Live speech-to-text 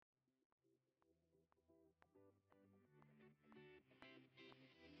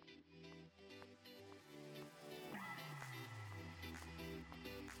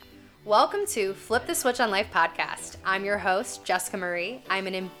Welcome to Flip the Switch on Life podcast. I'm your host, Jessica Marie. I'm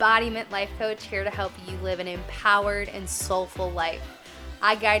an embodiment life coach here to help you live an empowered and soulful life.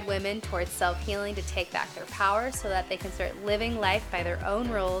 I guide women towards self-healing to take back their power so that they can start living life by their own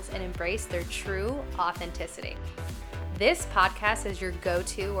rules and embrace their true authenticity. This podcast is your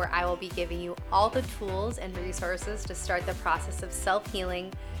go-to where I will be giving you all the tools and resources to start the process of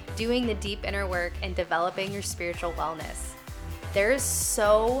self-healing, doing the deep inner work, and developing your spiritual wellness. There is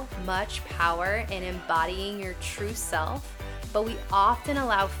so much power in embodying your true self, but we often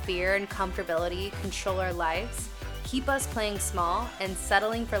allow fear and comfortability control our lives, keep us playing small, and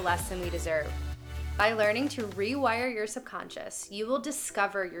settling for less than we deserve. By learning to rewire your subconscious, you will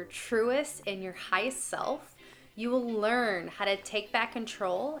discover your truest and your highest self. You will learn how to take back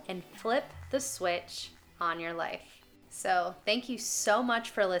control and flip the switch on your life. So thank you so much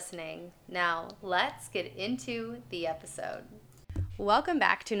for listening. Now let's get into the episode. Welcome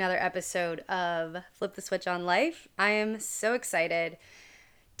back to another episode of Flip the Switch on Life. I am so excited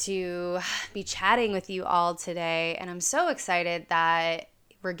to be chatting with you all today, and I'm so excited that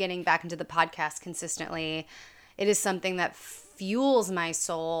we're getting back into the podcast consistently. It is something that fuels my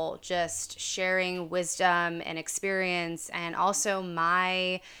soul, just sharing wisdom and experience, and also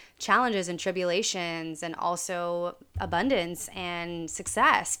my challenges and tribulations, and also abundance and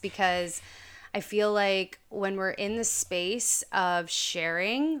success, because I feel like when we're in the space of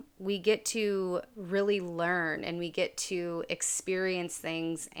sharing, we get to really learn and we get to experience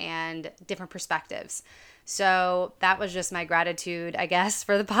things and different perspectives. So that was just my gratitude, I guess,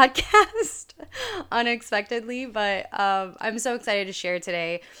 for the podcast unexpectedly. But I'm so excited to share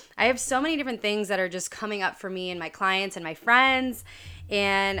today. I have so many different things that are just coming up for me and my clients and my friends.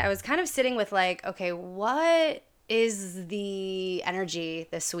 And I was kind of sitting with like, okay, what is the energy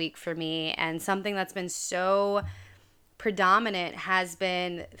this week for me? And something that's been so predominant has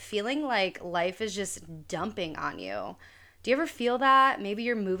been feeling like life is just dumping on you. Do you ever feel that? Maybe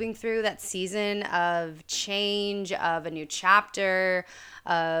you're moving through that season of change, of a new chapter,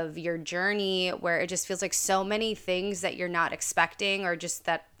 of your journey, where it just feels like so many things that you're not expecting or just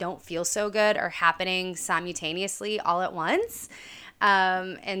that don't feel so good are happening simultaneously all at once.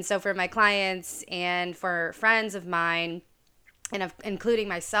 And so for my clients and for friends of mine, and including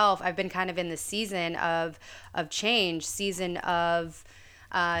myself, I've been kind of in the season of change, season of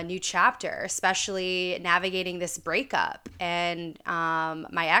new chapter, especially navigating this breakup. And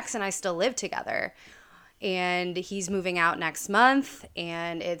my ex and I still live together, and he's moving out next month,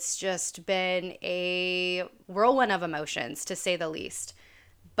 and it's just been a whirlwind of emotions, to say the least.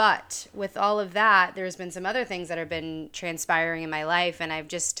 But with all of that, there's been some other things that have been transpiring in my life, and I've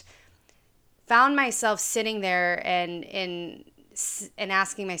just found myself sitting there and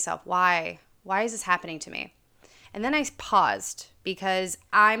asking myself, why is this happening to me? And then I paused, because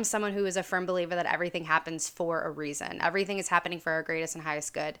I'm someone who is a firm believer that everything happens for a reason. Everything is happening for our greatest and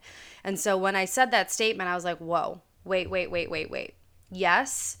highest good. And so when I said that statement, I was like, whoa, wait.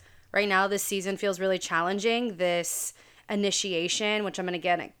 Yes, right now this season feels really challenging. This initiation, which I'm going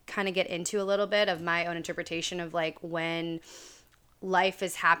to kind of get into a little bit of my own interpretation of like when life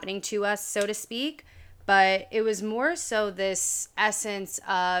is happening to us, so to speak. But it was more so this essence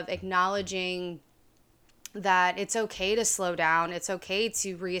of acknowledging that it's okay to slow down. It's okay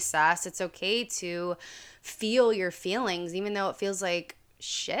to reassess. It's okay to feel your feelings, even though it feels like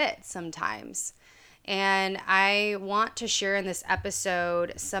shit sometimes. And I want to share in this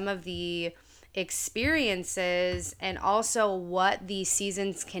episode some of the experiences and also what these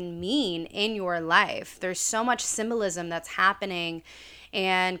seasons can mean in your life. There's so much symbolism that's happening,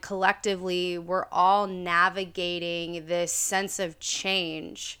 and collectively we're all navigating this sense of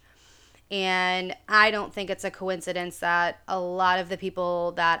change. And I don't think it's a coincidence that a lot of the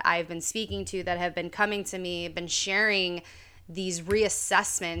people that I've been speaking to that have been coming to me have been sharing these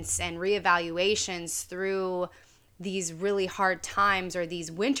reassessments and reevaluations through these really hard times or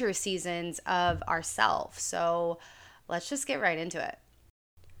these winter seasons of ourselves. So let's just get right into it.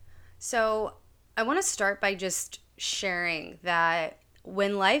 So I want to start by just sharing that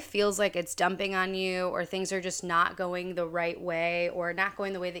when life feels like it's dumping on you, or things are just not going the right way or not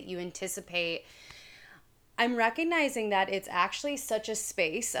going the way that you anticipate, I'm recognizing that it's actually such a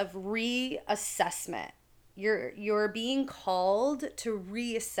space of reassessment. You're being called to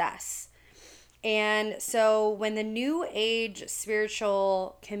reassess. And so when the New Age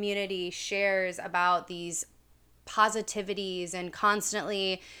spiritual community shares about these positivities and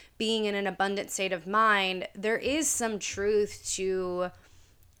constantly being in an abundant state of mind, there is some truth to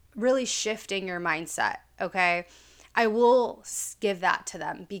really shifting your mindset, okay? I will give that to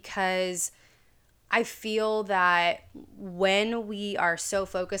them, because I feel that when we are so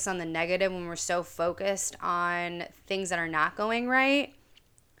focused on the negative, when we're so focused on things that are not going right,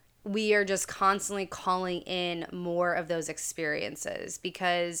 we are just constantly calling in more of those experiences,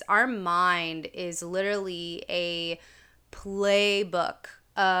 because our mind is literally a playbook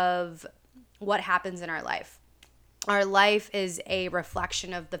of what happens in our life. Our life is a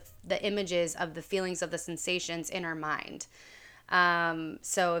reflection of the images, of the feelings, of the sensations in our mind.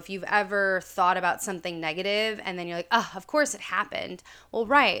 So if you've ever thought about something negative and then you're like, oh, of course it happened. Well,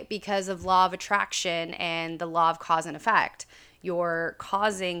 right, because of law of attraction and the law of cause and effect. You're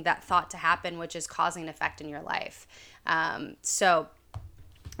causing that thought to happen, which is causing an effect in your life. So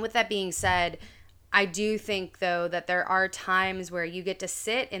with that being said, I do think, though, that there are times where you get to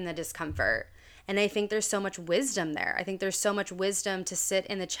sit in the discomfort. And I think there's so much wisdom there. I think there's so much wisdom to sit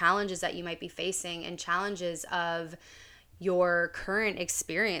in the challenges that you might be facing and challenges of your current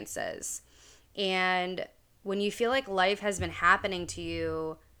experiences. And when you feel like life has been happening to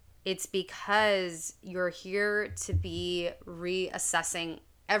you, it's because you're here to be reassessing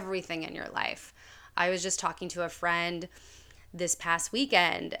everything in your life. I was just talking to a friend this past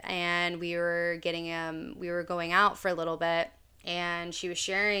weekend, and we were going out for a little bit, and she was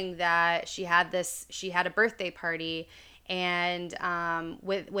sharing that she had a birthday party, and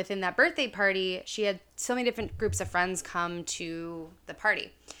within that birthday party, she had so many different groups of friends come to the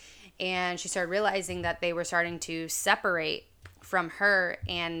party, and she started realizing that they were starting to separate from her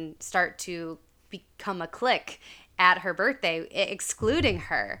and start to become a clique at her birthday, excluding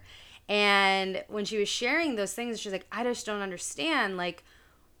her. And when she was sharing those things, she's like, I just don't understand. Like,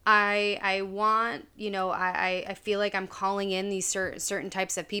 I want, I feel like I'm calling in these certain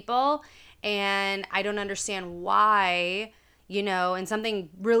types of people, and I don't understand why, and something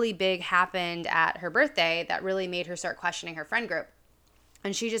really big happened at her birthday that really made her start questioning her friend group.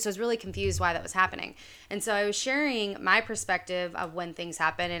 And she just was really confused why that was happening. And so I was sharing my perspective of when things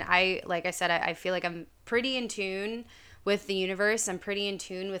happen. And like I said, I feel like I'm pretty in tune with the universe. I'm pretty in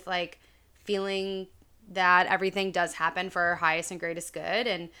tune with like feeling that everything does happen for our highest and greatest good.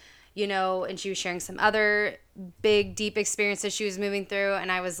 And, and she was sharing some other big, deep experiences she was moving through.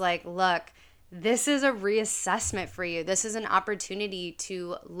 And I was like, look, this is a reassessment for you. This is an opportunity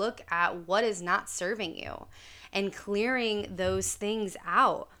to look at what is not serving you and clearing those things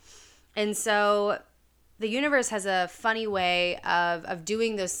out. And so the universe has a funny way of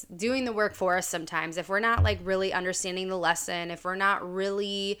doing the work for us sometimes. If we're not like really understanding the lesson, if we're not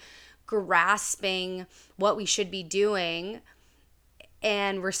really grasping what we should be doing,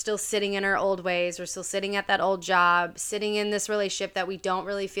 and we're still sitting in our old ways, we're still sitting at that old job, sitting in this relationship that we don't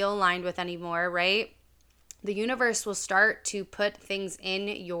really feel aligned with anymore, right? The universe will start to put things in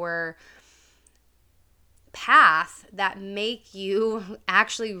your path that make you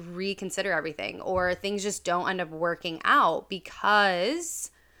actually reconsider everything, or things just don't end up working out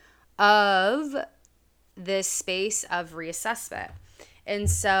because of this space of reassessment. And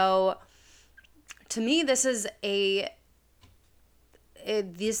so to me, this is a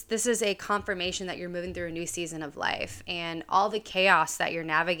confirmation that you're moving through a new season of life, and all the chaos that you're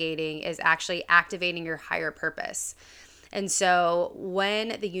navigating is actually activating your higher purpose. And so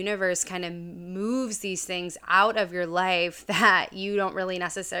when the universe kind of moves these things out of your life that you don't really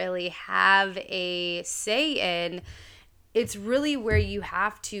necessarily have a say in, it's really where you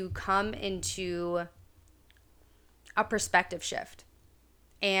have to come into a perspective shift.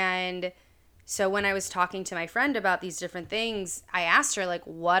 And so when I was talking to my friend about these different things, I asked her, like,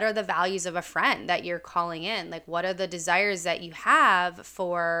 what are the values of a friend that you're calling in? Like, what are the desires that you have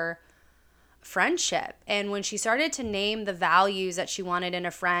for friendship? And when she started to name the values that she wanted in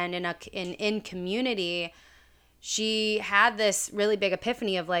a friend, in community, she had this really big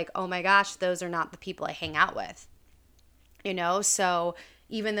epiphany of like, oh my gosh, those are not the people I hang out with. So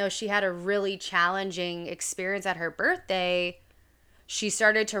even though she had a really challenging experience at her birthday, she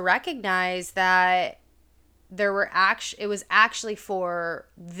started to recognize that it was actually for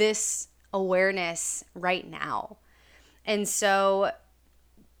this awareness right now. And so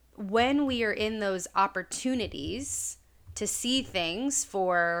when we are in those opportunities to see things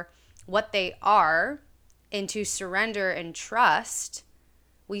for what they are and to surrender and trust,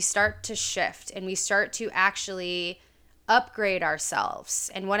 we start to shift and we start to actually upgrade ourselves.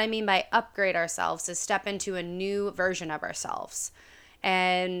 And what I mean by upgrade ourselves is step into a new version of ourselves.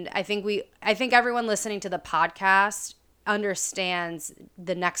 And I think everyone listening to the podcast understands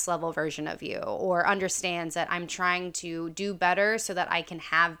the next level version of you, or understands that I'm trying to do better so that I can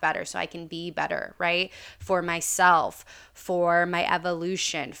have better, so I can be better, right? For myself, for my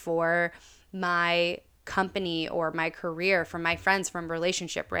evolution, for my company or my career, for my friends, from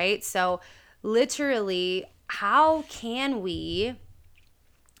relationship, right? So literally, how can we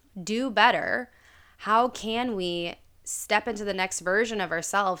do better? How can we step into the next version of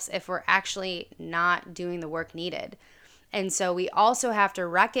ourselves if we're actually not doing the work needed? And so we also have to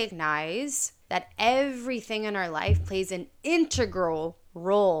recognize that everything in our life plays an integral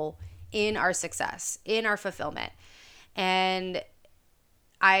role in our success, in our fulfillment. And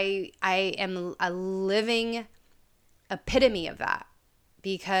I am a living epitome of that,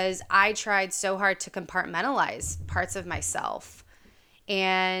 because I tried so hard to compartmentalize parts of myself.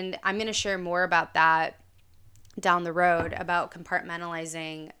 And I'm going to share more about that down the road, about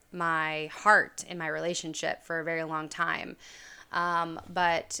compartmentalizing my heart in my relationship for a very long time.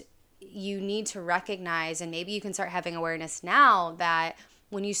 But you need to recognize, and maybe you can start having awareness now, that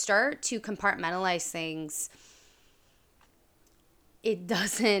when you start to compartmentalize things, it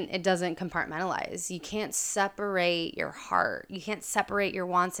doesn't compartmentalize. You can't separate your heart. You can't separate your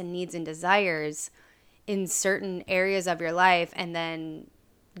wants and needs and desires in certain areas of your life and then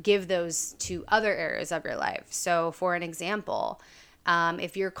give those to other areas of your life. So for an example,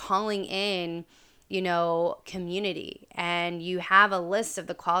 if you're calling in, community, and you have a list of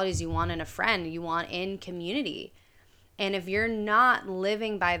the qualities you want in a friend, you want in community, and if you're not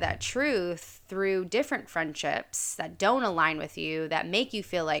living by that truth through different friendships that don't align with you, that make you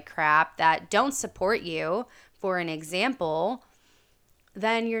feel like crap, that don't support you, for an example,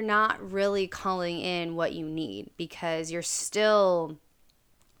 then you're not really calling in what you need, because you're still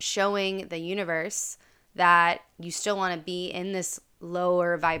showing the universe that you still want to be in this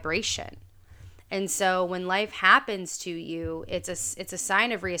lower vibration. And so when life happens to you, it's a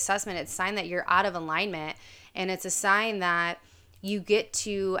sign of reassessment. It's a sign that you're out of alignment. And it's a sign that you get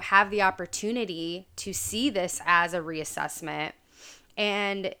to have the opportunity to see this as a reassessment.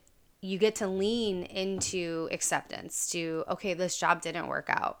 And you get to lean into acceptance to, okay, this job didn't work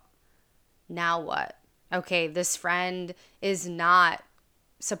out. Now what? Okay, this friend is not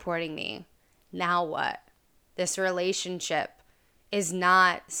supporting me. Now what? This relationship is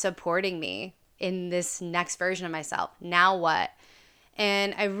not supporting me in this next version of myself. Now what?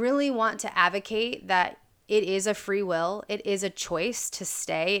 And I really want to advocate that it is a free will. It is a choice to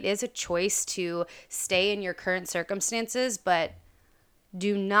stay. It is a choice to stay in your current circumstances, but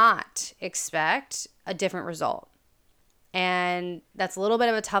do not expect a different result. And that's a little bit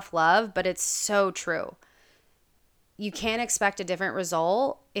of a tough love, but it's so true. You can't expect a different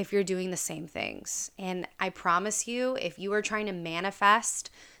result if you're doing the same things. And I promise you, if you are trying to manifest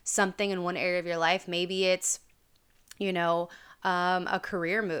something in one area of your life, maybe it's, a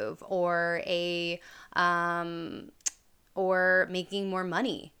career move, or or making more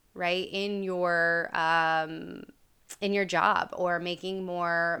money, right, in your job, or making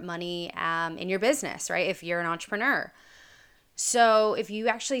more money in your business, right, if you're an entrepreneur. So if you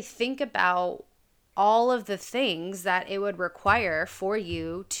actually think about all of the things that it would require for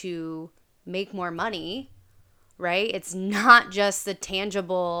you to make more money, right? It's not just the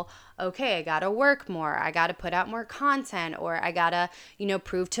tangible, okay, I got to work more, I got to put out more content, or I got to,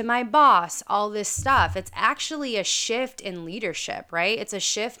 prove to my boss, all this stuff. It's actually a shift in leadership, right? It's a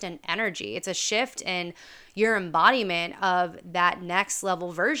shift in energy. It's a shift in your embodiment of that next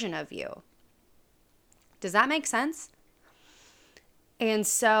level version of you. Does that make sense? And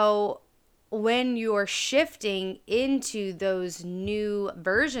so when you're shifting into those new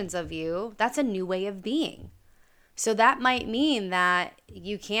versions of you, that's a new way of being. So that might mean that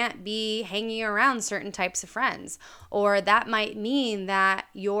you can't be hanging around certain types of friends, or that might mean that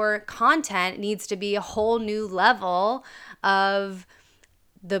your content needs to be a whole new level of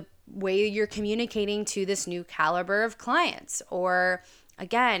the way you're communicating to this new caliber of clients. Or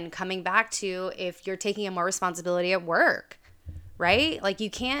again, coming back to if you're taking on more responsibility at work, right? Like,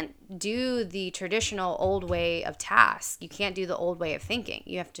 you can't do the traditional old way of tasks. You can't do the old way of thinking.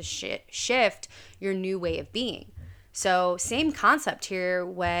 You have to shift your new way of being. So same concept here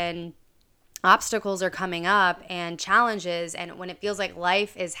when obstacles are coming up and challenges, and when it feels like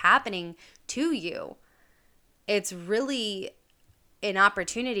life is happening to you, it's really an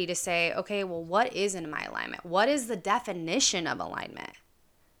opportunity to say, okay, well, what is in my alignment? What is the definition of alignment?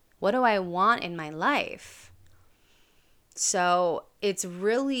 What do I want in my life? So it's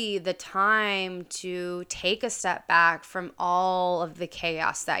really the time to take a step back from all of the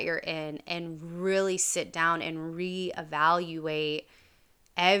chaos that you're in and really sit down and reevaluate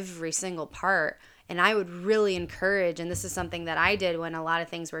every single part. And I would really encourage, and this is something that I did when a lot of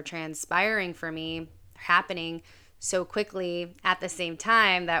things were transpiring for me, happening so quickly at the same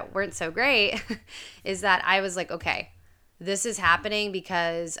time that weren't so great, is that I was like, okay, this is happening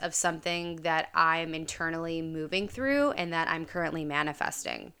because of something that I'm internally moving through and that I'm currently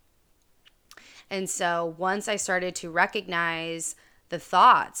manifesting. And so once I started to recognize the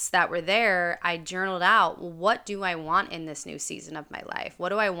thoughts that were there, I journaled out, well, what do I want in this new season of my life? What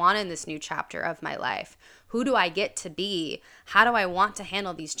do I want in this new chapter of my life? Who do I get to be? How do I want to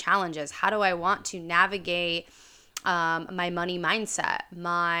handle these challenges? How do I want to navigate my money mindset,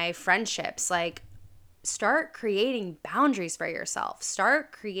 my friendships? Like, start creating boundaries for yourself.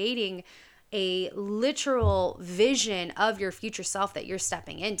 Start creating a literal vision of your future self that you're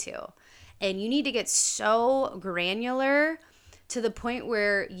stepping into. And you need to get so granular to the point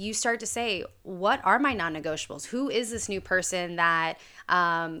where you start to say, what are my non-negotiables? Who is this new person that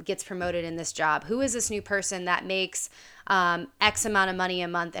gets promoted in this job? Who is this new person that makes X amount of money a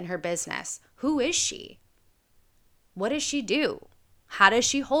month in her business? Who is she? What does she do? How does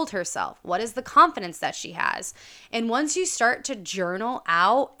she hold herself? What is the confidence that she has? And once you start to journal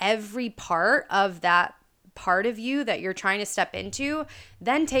out every part of that part of you that you're trying to step into,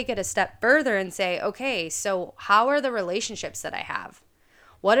 then take it a step further and say, okay, so how are the relationships that I have?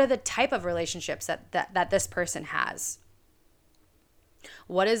 What are the type of relationships that this person has?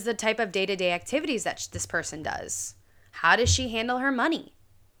 What is the type of day-to-day activities that this person does? How does she handle her money?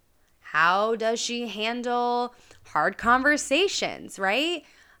 How does she handle hard conversations, right?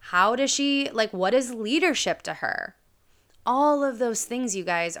 How does she, like, what is leadership to her? All of those things, you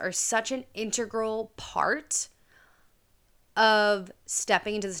guys, are such an integral part of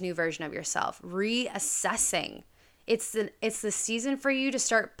stepping into this new version of yourself, reassessing. It's the season for you to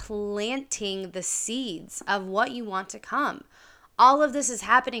start planting the seeds of what you want to come. All of this is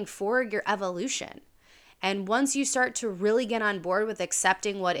happening for your evolution. And once you start to really get on board with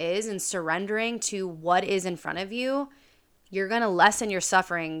accepting what is and surrendering to what is in front of you, you're going to lessen your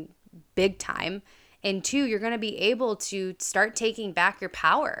suffering big time. And two, you're going to be able to start taking back your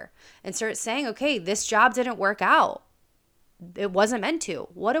power and start saying, okay, this job didn't work out. It wasn't meant to.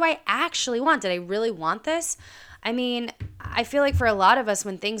 What do I actually want? Did I really want this? I mean, I feel like for a lot of us,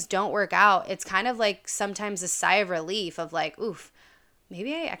 when things don't work out, it's kind of like sometimes a sigh of relief of like, oof,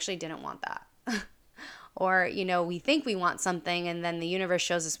 maybe I actually didn't want that. Or, you know, we think we want something and then the universe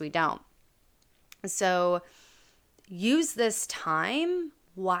shows us we don't. So use this time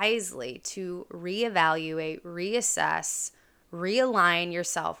wisely to reevaluate, reassess, realign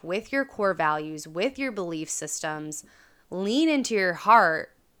yourself with your core values, with your belief systems, lean into your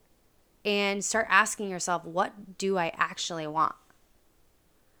heart and start asking yourself, what do I actually want?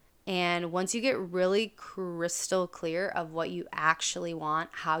 And once you get really crystal clear of what you actually want,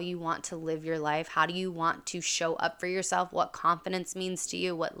 how you want to live your life, how do you want to show up for yourself, what confidence means to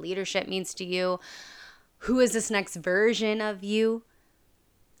you, what leadership means to you, who is this next version of you,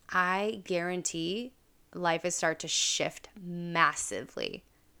 I guarantee life will start to shift massively,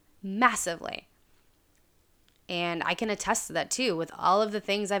 massively. And I can attest to that too. With all of the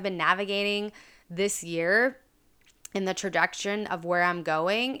things I've been navigating this year, and the trajectory of where I'm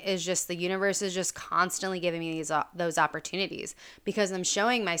going is just the universe is just constantly giving me those opportunities because I'm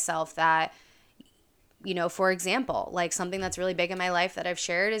showing myself that, you know, for example, like something that's really big in my life that I've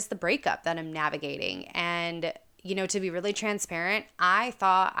shared is the breakup that I'm navigating. And, you know, to be really transparent, I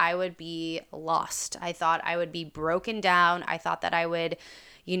thought I would be lost. I thought I would be broken down. I thought that I would,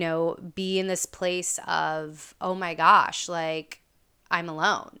 you know, be in this place of, oh my gosh, like I'm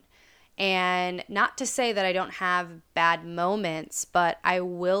alone. And not to say that I don't have bad moments, but I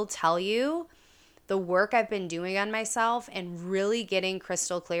will tell you the work I've been doing on myself and really getting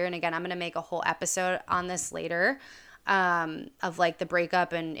crystal clear. And again, I'm going to make a whole episode on this later of like the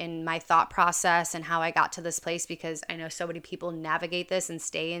breakup and my thought process and how I got to this place, because I know so many people navigate this and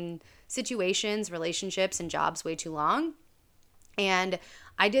stay in situations, relationships, and jobs way too long. And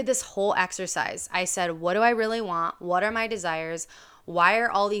I did this whole exercise. I said, what do I really want? What are my desires? Why are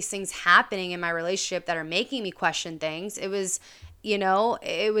all these things happening in my relationship that are making me question things? It was, you know,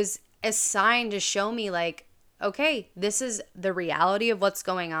 it was a sign to show me like, okay, this is the reality of what's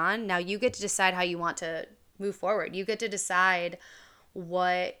going on. Now you get to decide how you want to move forward. You get to decide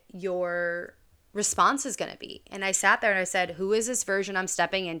what your response is going to be. And I sat there and I said, who is this version I'm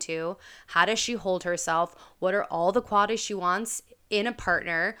stepping into? How does she hold herself? What are all the qualities she wants in a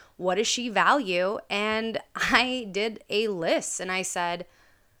partner? What does she value? And I did a list and I said,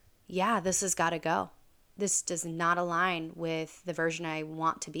 yeah, this has got to go. This does not align with the version I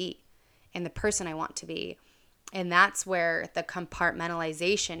want to be and the person I want to be. And that's where the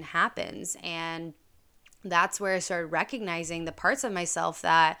compartmentalization happens. And that's where I started recognizing the parts of myself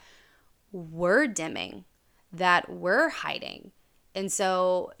that were dimming, that were hiding. And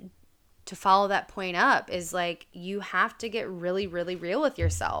so to follow that point up is like, you have to get really, really real with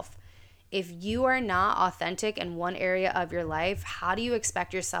yourself. if you are not authentic in one area of your life, how do you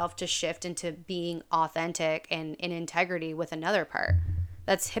expect yourself to shift into being authentic and in integrity with another part?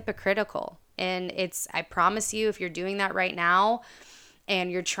 That's hypocritical. And I promise you, if you're doing that right now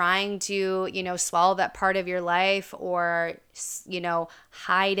and you're trying to, swallow that part of your life or,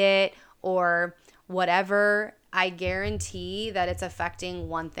 hide it or whatever, I guarantee that it's affecting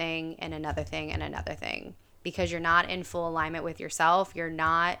one thing and another thing and another thing, because you're not in full alignment with yourself. You're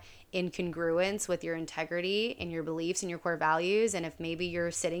not in congruence with your integrity and your beliefs and your core values. And if maybe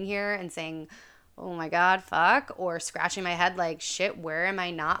you're sitting here and saying, oh my God, fuck, or scratching my head like, shit, where am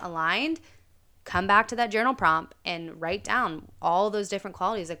I not aligned? Come back to that journal prompt and write down all those different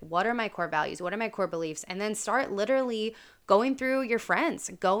qualities. Like, what are my core values? What are my core beliefs? And then start literally going through your friends,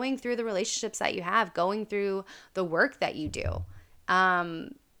 going through the relationships that you have, going through the work that you do,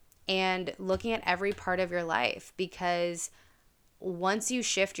 and looking at every part of your life. Because once you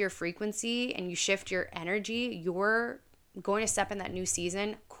shift your frequency and you shift your energy, you're going to step in that new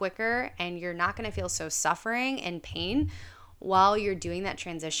season quicker, and you're not going to feel so suffering and pain while you're doing that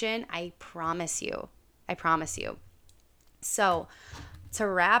transition. I promise you. I promise you. So, to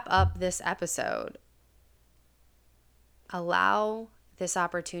wrap up this episode, allow this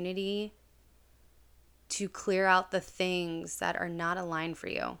opportunity to clear out the things that are not aligned for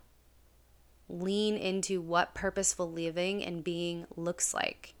you. Lean into what purposeful living and being looks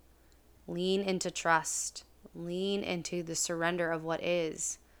like. Lean into trust. Lean into the surrender of what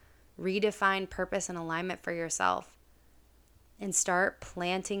is. Redefine purpose and alignment for yourself. And start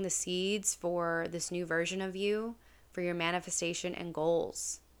planting the seeds for this new version of you, for your manifestation and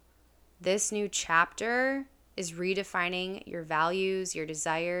goals. This new chapter is redefining your values, your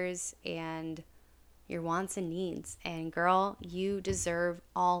desires, and your wants and needs. And girl, you deserve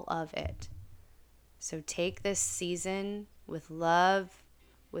all of it. So take this season with love,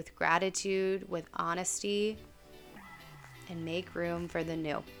 with gratitude, with honesty, and make room for the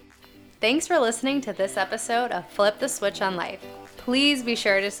new. Thanks for listening to this episode of Flip the Switch on Life. Please be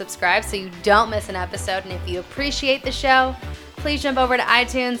sure to subscribe so you don't miss an episode. And if you appreciate the show, please jump over to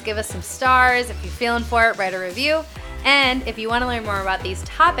iTunes, give us some stars. If you're feeling for it, write a review. And if you want to learn more about these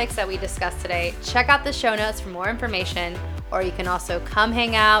topics that we discussed today, check out the show notes for more information. Or you can also come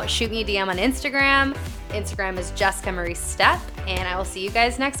hang out, shoot me a DM on Instagram. Instagram is Jessica Marie Stepp, and I will see you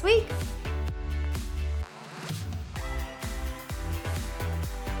guys next week.